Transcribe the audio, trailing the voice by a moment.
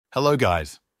Hello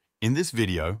guys. In this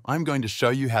video, I'm going to show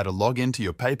you how to log into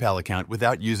your PayPal account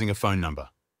without using a phone number.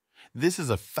 This is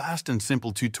a fast and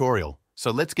simple tutorial,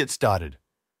 so let's get started.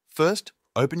 First,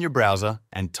 open your browser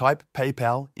and type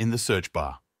PayPal in the search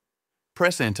bar.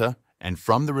 Press Enter and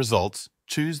from the results,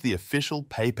 choose the official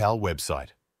PayPal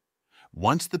website.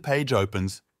 Once the page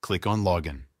opens, click on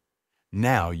Login.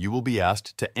 Now you will be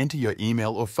asked to enter your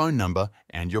email or phone number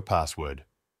and your password.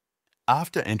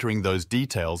 After entering those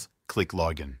details, click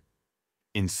Login.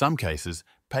 In some cases,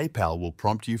 PayPal will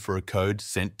prompt you for a code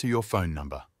sent to your phone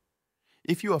number.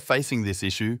 If you are facing this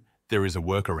issue, there is a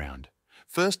workaround.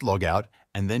 First log out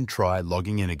and then try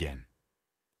logging in again.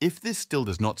 If this still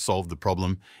does not solve the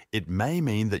problem, it may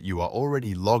mean that you are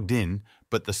already logged in,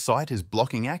 but the site is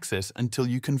blocking access until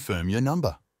you confirm your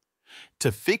number.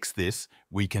 To fix this,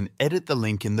 we can edit the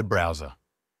link in the browser.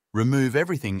 Remove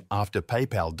everything after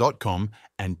paypal.com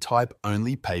and type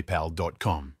only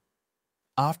paypal.com.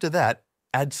 After that,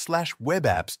 add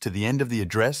 /webapps to the end of the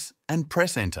address and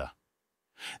press Enter.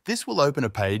 This will open a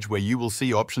page where you will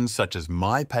see options such as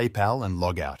My PayPal and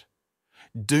Logout.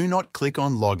 Do not click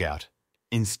on Logout.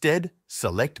 Instead,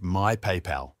 select My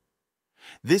PayPal.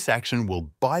 This action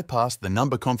will bypass the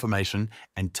number confirmation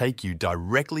and take you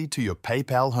directly to your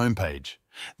PayPal homepage.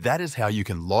 That is how you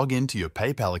can log into your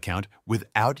PayPal account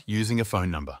without using a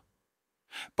phone number.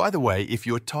 By the way, if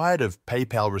you're tired of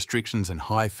PayPal restrictions and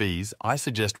high fees, I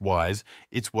suggest Wise.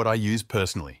 It's what I use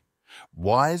personally.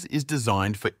 Wise is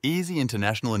designed for easy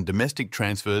international and domestic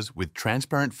transfers with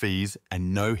transparent fees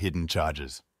and no hidden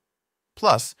charges.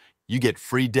 Plus, you get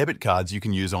free debit cards you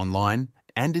can use online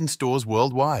and in stores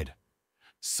worldwide.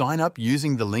 Sign up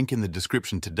using the link in the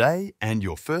description today and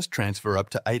your first transfer up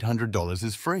to $800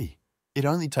 is free. It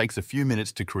only takes a few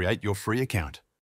minutes to create your free account.